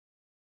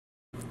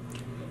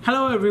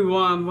Hello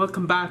everyone,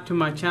 welcome back to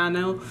my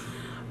channel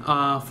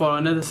for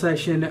another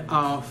session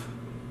of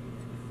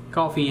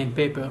Coffee and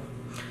Paper.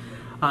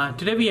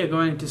 Today we are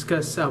going to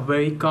discuss a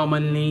very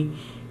commonly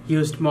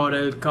used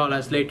model called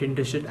as Latent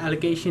Dirichlet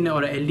allocation,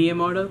 or LDA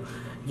model.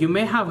 You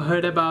may have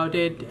heard about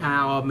it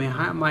or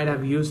might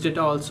have used it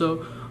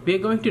also. We are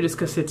going to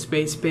discuss its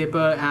base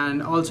paper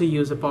and also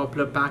use a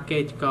popular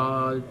package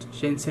called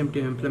GenSim to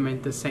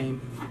implement the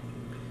same.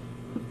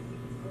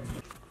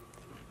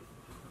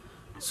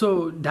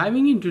 So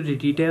diving into the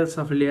details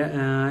of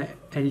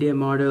LDA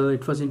model,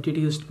 it was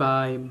introduced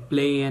by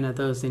Blei and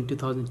others in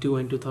 2002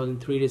 and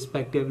 2003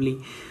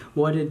 respectively.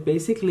 What it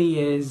basically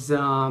is, it's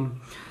a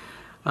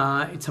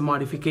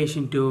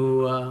modification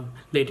to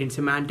latent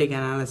semantic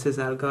analysis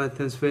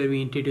algorithms where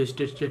we introduce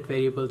dirichlet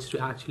variables to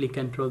actually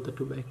control the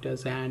two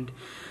vectors, and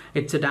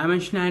it's a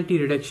dimensionality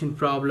reduction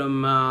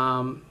problem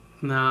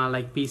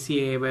like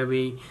PCA, where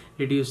we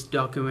reduce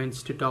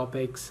documents to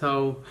topics.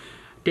 So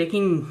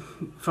taking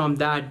from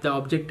that, the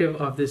objective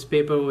of this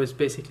paper was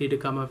basically to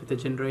come up with a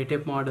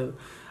generative model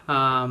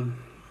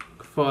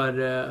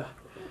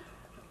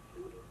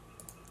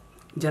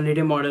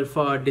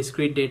for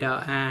discrete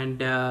data,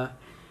 and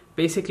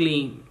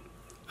basically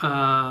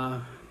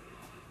let's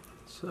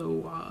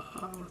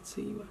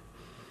see,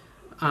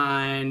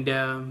 and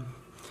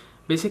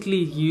basically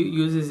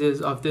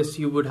uses of this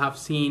you would have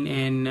seen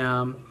in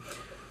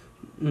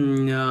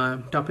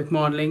topic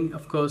modeling,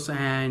 of course,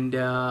 and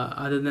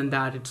other than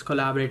that, it's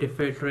collaborative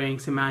filtering,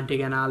 semantic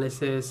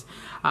analysis,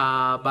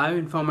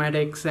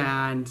 bioinformatics,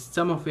 and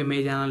some of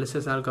image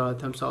analysis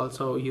algorithms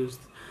also use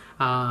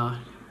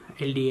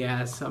LDA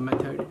as a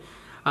method.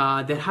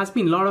 There has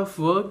been a lot of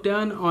work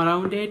done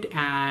around it,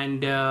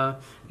 and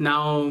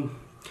now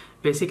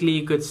basically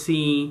you could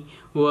see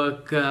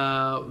work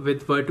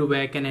with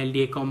word2vec and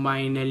LDA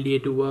combined, LDA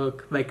to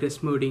work, vector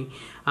smoothing,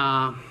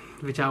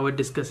 which I would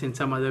discuss in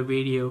some other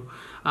video.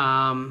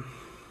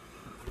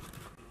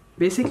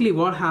 Basically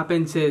what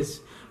happens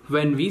is,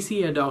 when we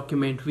see a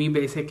document, we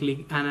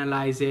basically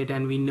analyze it,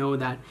 and we know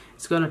that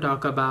it's going to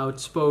talk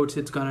about sports,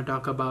 it's going to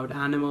talk about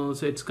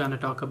animals, it's going to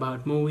talk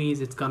about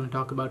movies, it's going to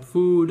talk about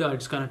food, or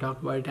it's going to talk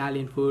about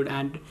Italian food,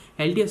 and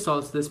LDA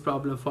solves this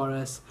problem for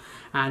us,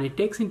 and it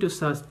takes into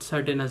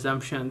certain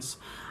assumptions,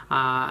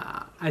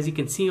 as you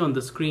can see on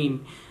the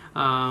screen.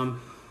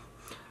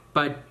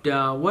 But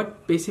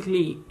what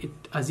basically it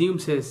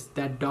assumes is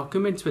that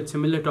documents with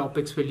similar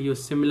topics will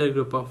use similar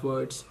group of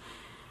words.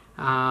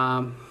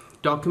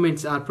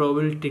 Documents are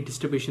probability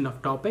distribution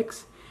of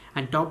topics,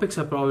 and topics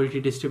are probability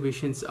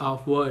distributions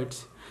of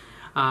words.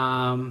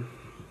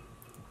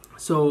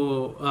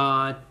 So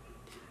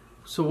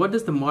what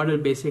does the model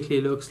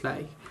basically looks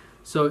like?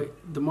 So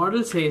the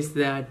model says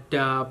that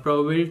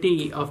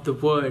probability of the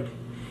word,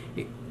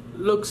 it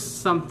looks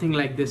something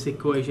like this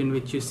equation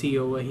which you see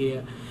over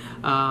here.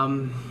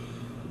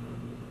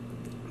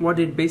 What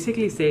it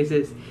basically says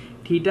is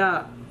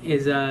theta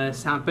is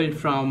sampled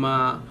from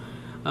a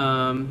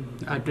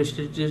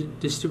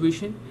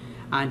distribution,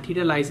 and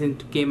theta lies in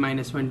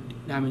k-1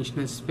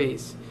 dimensional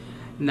space.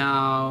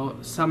 Now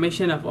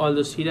summation of all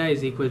those theta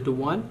is equal to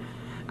 1,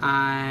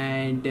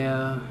 and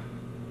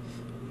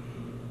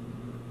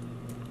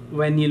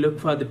when you look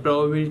for the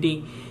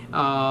probability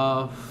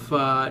of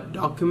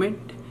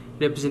document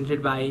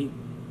represented by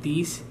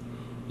these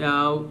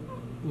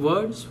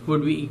words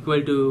would be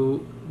equal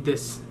to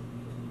this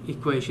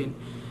equation.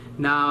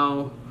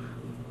 Now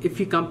if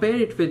you compare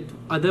it with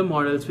other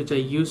models which are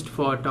used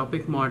for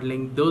topic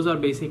modeling, those are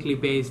basically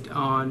based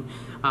on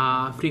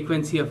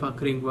frequency of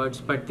occurring words,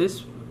 but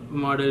this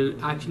model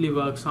actually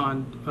works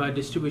on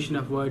distribution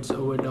of words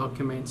over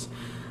documents.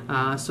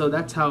 So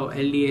that's how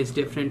LDA is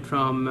different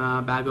from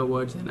bag of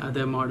words and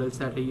other models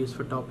that are used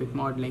for topic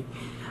modeling.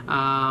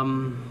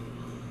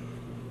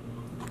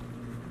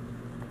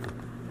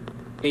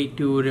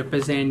 To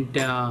represent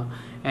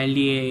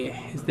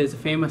LDA, there's a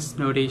famous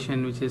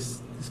notation which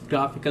is this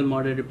graphical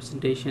model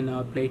representation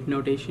or plate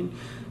notation.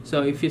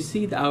 So if you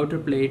see, the outer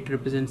plate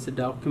represents the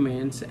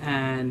documents,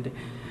 and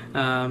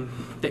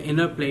the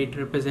inner plate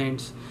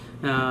represents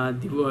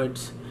the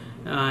words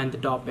and the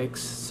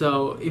topics.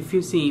 So if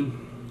you see,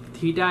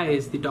 theta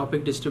is the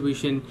topic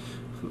distribution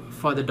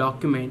for the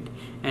document,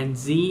 and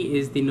z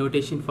is the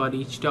notation for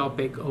each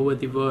topic over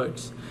the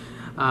words.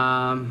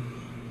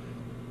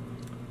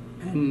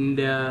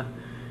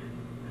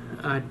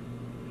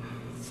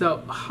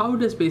 So how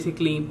does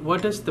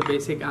what is the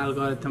basic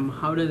algorithm?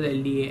 How does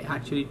LDA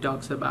actually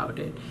talks about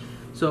it?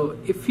 So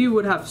if you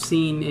would have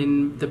seen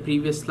in the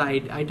previous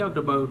slide, I talked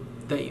about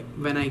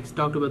when I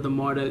talked about the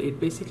model, it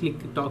basically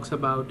talks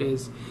about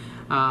is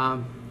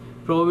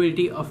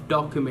probability of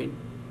document.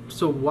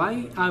 So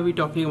why are we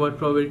talking about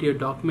probability of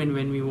document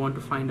when we want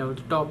to find out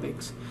the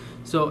topics?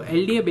 So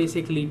LDA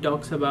basically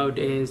talks about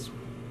is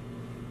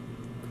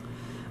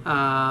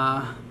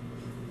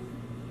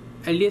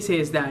LDA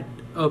says that,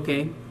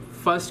 okay,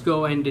 first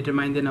go and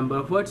determine the number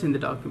of words in the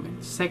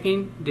document.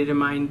 Second,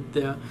 determine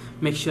the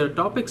mixture of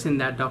topics in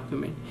that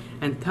document.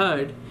 And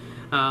third,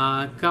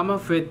 come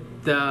up with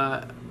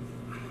the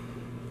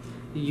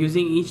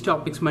using each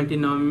topic's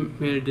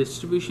multinomial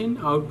distribution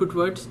output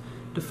words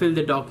to fill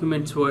the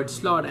document's word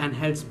slot and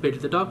helps build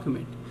the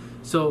document.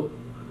 So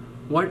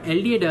what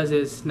LDA does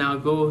is now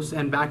goes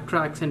and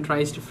backtracks and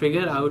tries to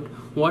figure out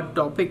what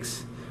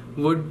topics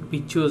would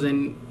be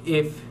chosen,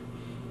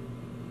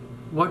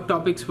 what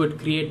topics would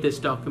create this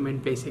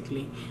document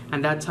basically,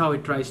 and that's how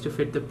it tries to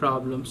fit the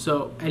problem.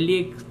 So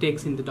LDA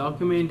takes in the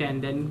document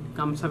and then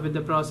comes up with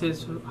the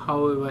process.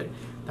 However,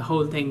 the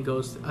whole thing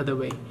goes the other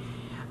way.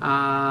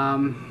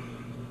 How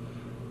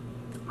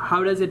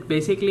does it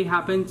basically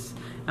happens?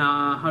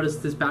 How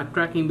does this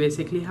backtracking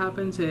basically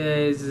happens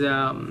is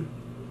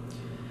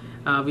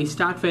we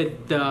start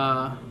with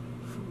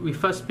we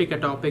first pick a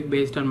topic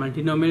based on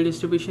multinomial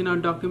distribution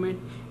of document,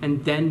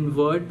 and then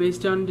word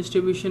based on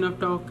distribution of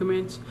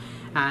documents,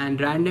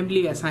 and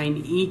randomly assign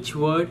each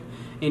word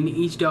in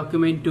each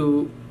document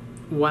to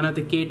one of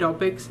the K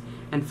topics.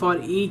 And for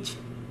each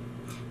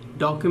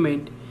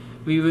document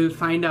we will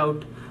find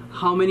out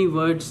how many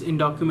words in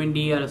document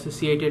D are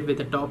associated with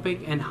a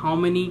topic and how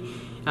many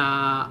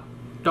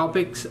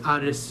topics are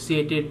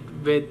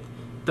associated with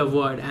the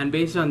word, and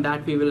based on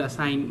that we will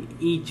assign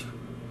each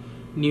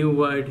new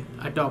word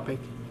a topic.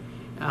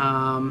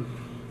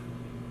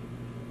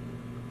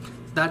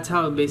 That's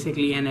how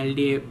basically an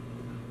LDA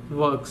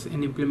works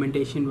in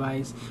implementation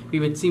wise. We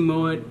would see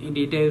more in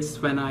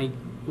details when I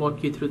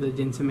walk you through the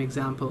GenSim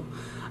example.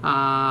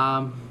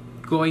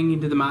 Going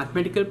into the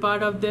mathematical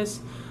part of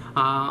this,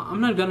 I'm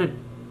not gonna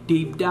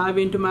deep dive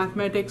into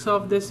mathematics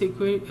of this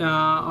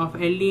of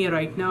LDA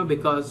right now,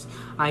 because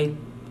I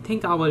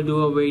think I will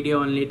do a video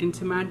on latent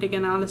semantic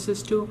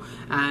analysis too,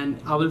 and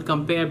I will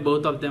compare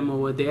both of them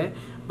over there.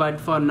 But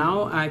for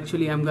now,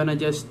 actually, I'm gonna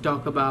just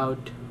talk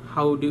about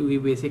how do we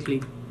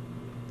basically.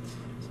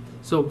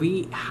 So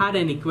we had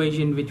an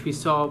equation which we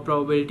saw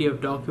probability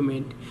of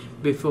document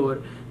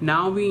before.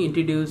 Now we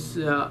introduce,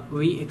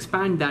 we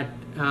expand that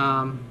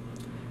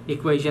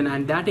equation,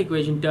 and that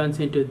equation turns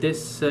into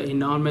this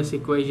enormous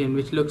equation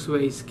which looks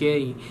very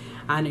scary.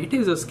 And it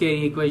is a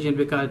scary equation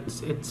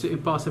because it's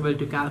impossible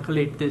to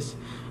calculate this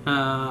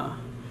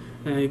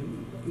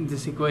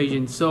this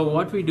equation. So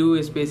what we do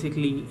is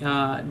basically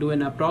do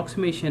an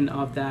approximation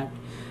of that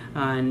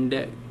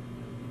and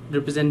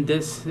represent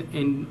this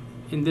in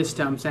this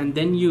terms, and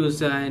then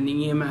use an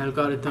EM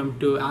algorithm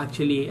to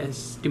actually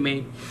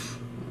estimate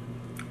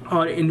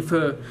or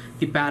infer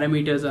the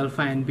parameters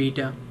alpha and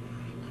beta.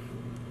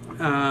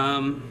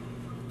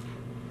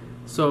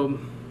 So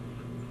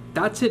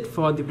that's it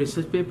for the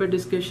research paper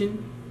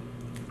discussion.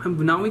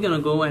 Now we're gonna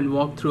go and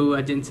walk through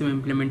a GenSim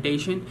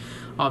implementation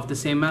of the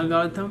same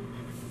algorithm.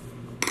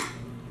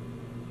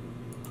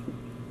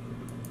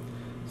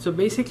 So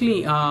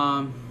basically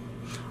I'm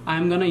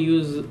gonna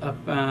use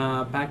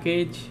a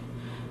package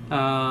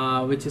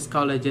which is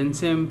called a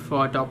GenSim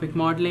for topic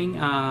modeling.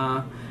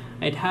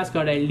 It has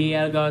got LDA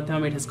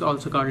algorithm. It has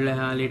also got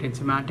latent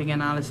semantic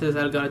analysis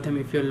algorithm.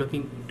 If you're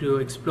looking to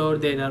explore,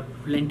 there are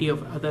plenty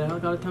of other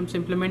algorithms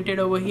implemented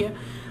over here,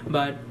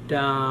 but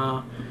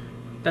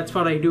that's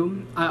what I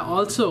do. I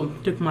also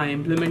took my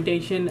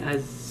implementation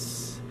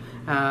as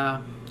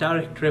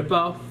direct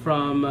ripoff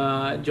from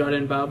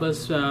Jordan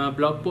Barber's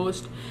blog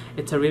post.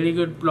 It's a really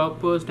good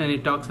blog post, and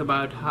it talks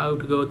about how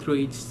to go through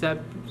each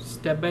step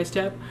by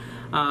step.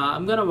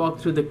 I'm gonna walk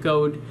through the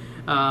code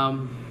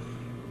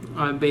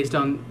based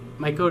on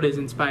my code is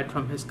inspired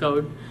from his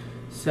code,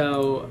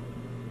 so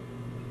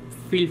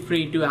feel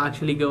free to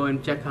actually go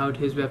and check out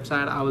his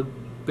website. I will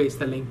paste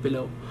the link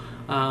below.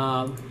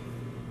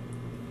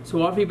 So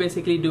what we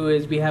basically do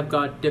is we have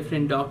got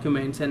different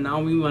documents, and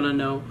now we want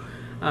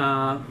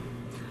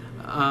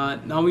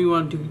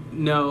to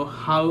know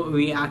how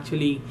we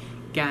actually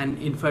can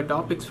infer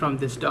topics from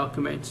these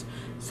documents.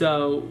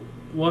 So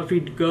what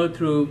we go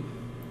through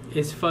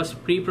is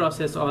first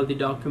pre-process all the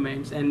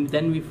documents, and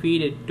then we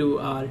feed it to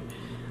our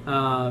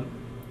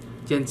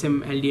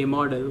GenSim LDA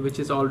model, which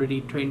is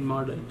already trained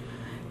model.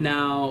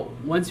 Now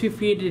once we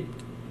feed it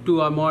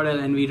to our model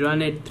and we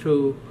run it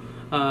through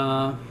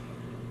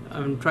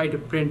and try to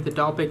print the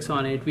topics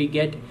on it, we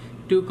get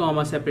 2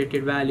 comma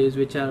separated values,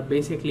 which are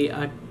basically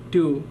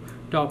 2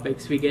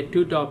 topics. We get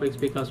 2 topics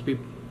because we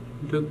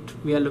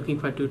are looking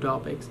for 2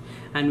 topics,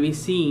 and we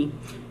see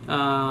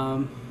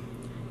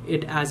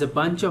it as a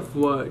bunch of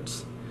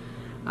words.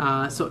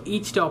 So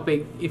each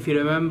topic, if you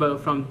remember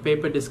from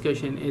paper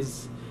discussion,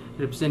 is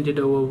represented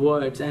over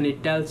words, and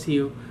it tells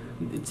you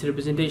it's a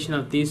representation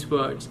of these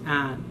words,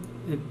 and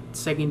the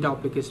second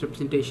topic is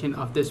representation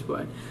of this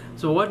word.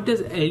 So what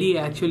does LDA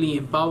actually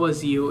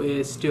empowers you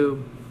is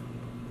to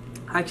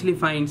actually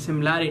find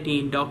similarity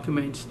in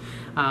documents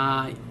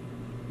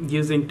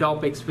using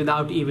topics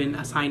without even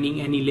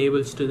assigning any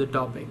labels to the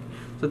topic.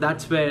 So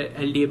that's where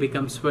LDA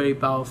becomes very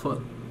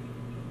powerful.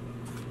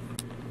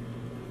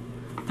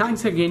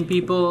 Thanks again,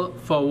 people,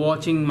 for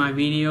watching my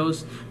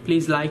videos.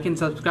 Please like and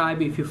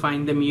subscribe if you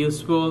find them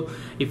useful.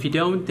 If you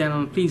don't,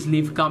 then please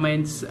leave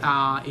comments.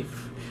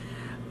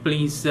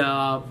 Please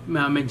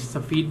mention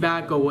some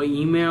feedback over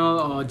email,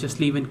 or just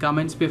leave in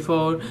comments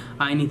before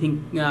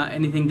anything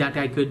that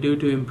I could do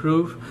to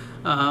improve.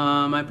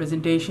 my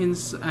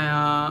presentations.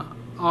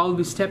 I'll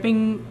be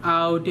stepping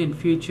out in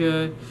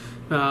future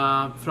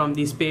from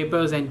these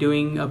papers and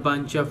doing a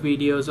bunch of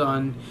videos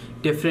on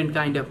different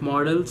kind of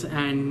models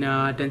and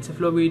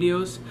TensorFlow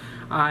videos.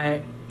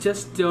 I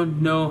just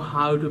don't know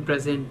how to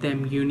present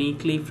them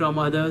uniquely from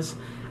others,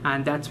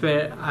 and that's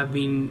where I've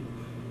been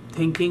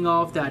thinking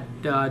of that,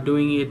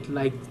 doing it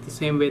like the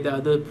same way the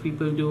other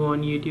people do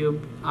on YouTube.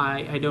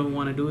 I don't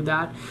want to do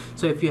that.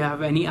 So if you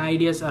have any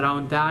ideas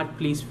around that,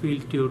 please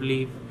feel to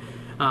leave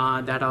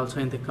that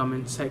also in the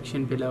comment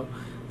section below.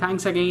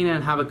 Thanks again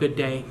and have a good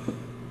day.